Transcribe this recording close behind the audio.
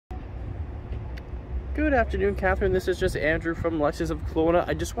Good afternoon, Catherine. This is just Andrew from Lexus of Kelowna.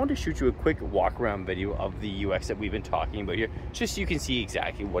 I just wanted to shoot you a quick walk-around video of the UX that we've been talking about here, just so you can see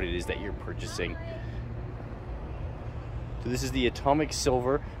exactly what it is that you're purchasing. So this is the Atomic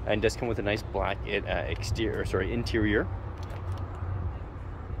Silver, and does come with a nice black interior.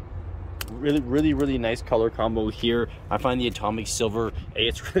 Really nice color combo here. I find the Atomic Silver,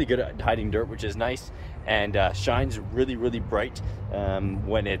 it's really good at hiding dirt, which is nice, and shines really bright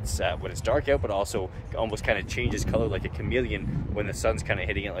when it's dark out, but also almost kind of changes color like a chameleon when the sun's kind of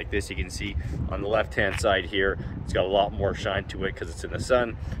hitting it like this. You can see on the left hand side here, it's got a lot more shine to it because it's in the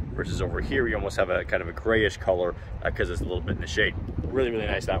sun, versus over here you almost have a kind of a grayish color because it's a little bit in the shade. Really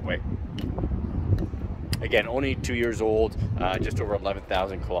nice that way. Again, only 2 years old, just over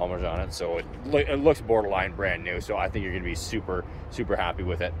 11,000 kilometers on it, so it looks borderline brand new. So I think you're going to be super happy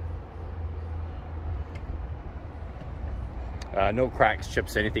with it. No cracks,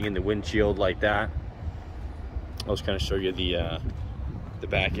 chips, anything in the windshield like that. I'll just kind of show you the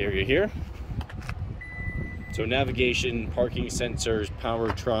back area here. So navigation, parking sensors,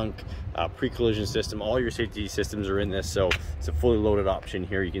 power trunk, pre-collision system, all your safety systems are in this, so it's a fully loaded option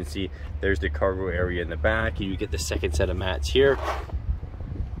here. You can see there's the cargo area in the back. You get the second set of mats here.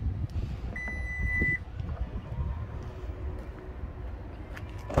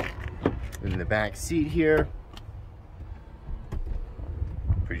 In the back seat here,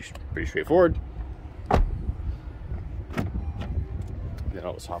 pretty straightforward. Then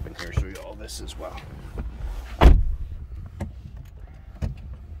I'll just hop in here and show you all this as well.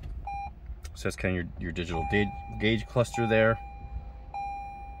 So that's kind of your digital gauge cluster there.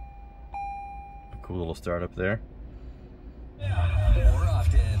 A cool little startup there.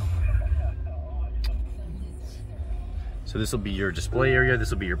 So this will be your display area. This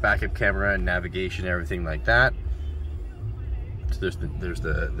will be your backup camera and navigation, everything like that. So there's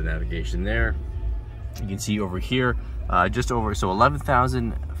the navigation there. You can see over here, just over, so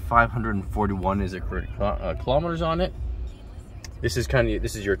 11,541 is the correct kilometers on it. This is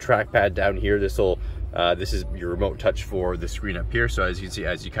your trackpad down here. This is your remote touch for the screen up here. So as you can see,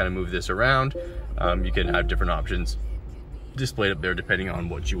 as you kind of move this around, you can have different options displayed up there depending on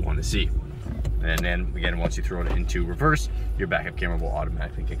what you want to see. And then again, once you throw it into reverse, your backup camera will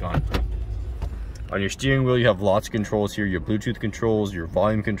automatically kick on. On your steering wheel, you have lots of controls here. Your Bluetooth controls, your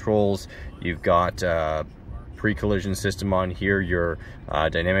volume controls. You've got pre-collision system on here, your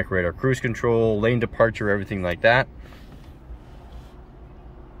dynamic radar cruise control, lane departure, everything like that.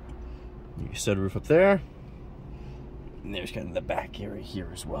 Your sunroof up there, and there's kind of the back area here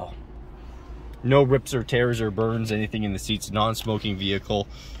as well. No rips or tears or burns, anything in the seats. Non-smoking vehicle.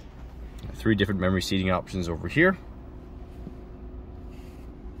 3 different memory seating options over here.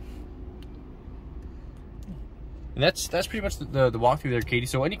 And that's pretty much the walkthrough there, Katie.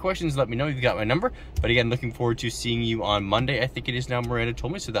 So any questions, let me know. You've got my number. But again, looking forward to seeing you on Monday. I think it is now, Miranda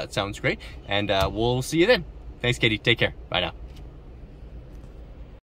told me, so that sounds great. And we'll see you then. Thanks, Katie. Take care. Bye now.